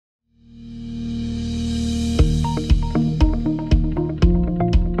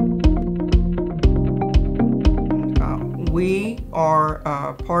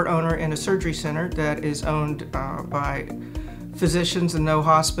are part owner in a surgery center that is owned by physicians and no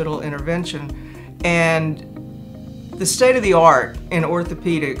hospital intervention. And the state of the art in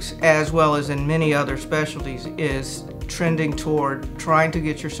orthopedics, as well as in many other specialties, is trending toward trying to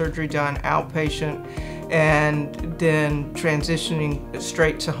get your surgery done outpatient and then transitioning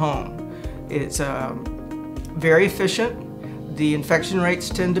straight to home. It's very efficient. The infection rates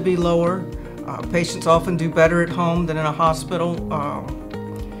tend to be lower. Patients often do better at home than in a hospital,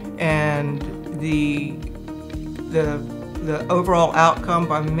 and the overall outcome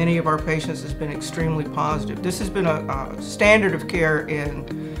by many of our patients has been extremely positive. This has been a standard of care in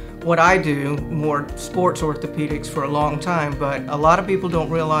what I do, more sports orthopedics, for a long time, but a lot of people don't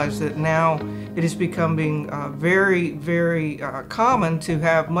realize that now it is becoming very, very common to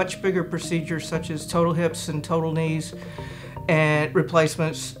have much bigger procedures such as total hips and total knees and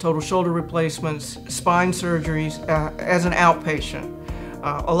replacements, total shoulder replacements, spine surgeries as an outpatient.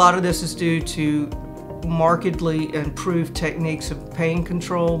 A lot of this is due to markedly improved techniques of pain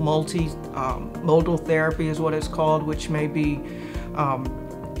control. Multimodal therapy is what it's called, which may be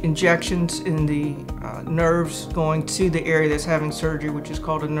injections in the nerves going to the area that's having surgery, which is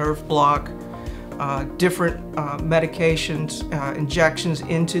called a nerve block. Different medications, injections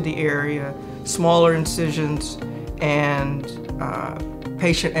into the area, smaller incisions, and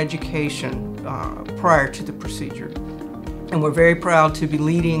patient education prior to the procedure. And we're very proud to be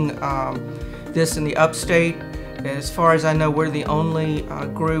leading this in the upstate. As far as I know, we're the only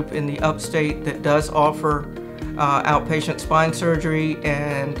group in the upstate that does offer outpatient spine surgery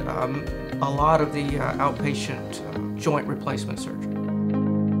and a lot of the outpatient joint replacement surgery.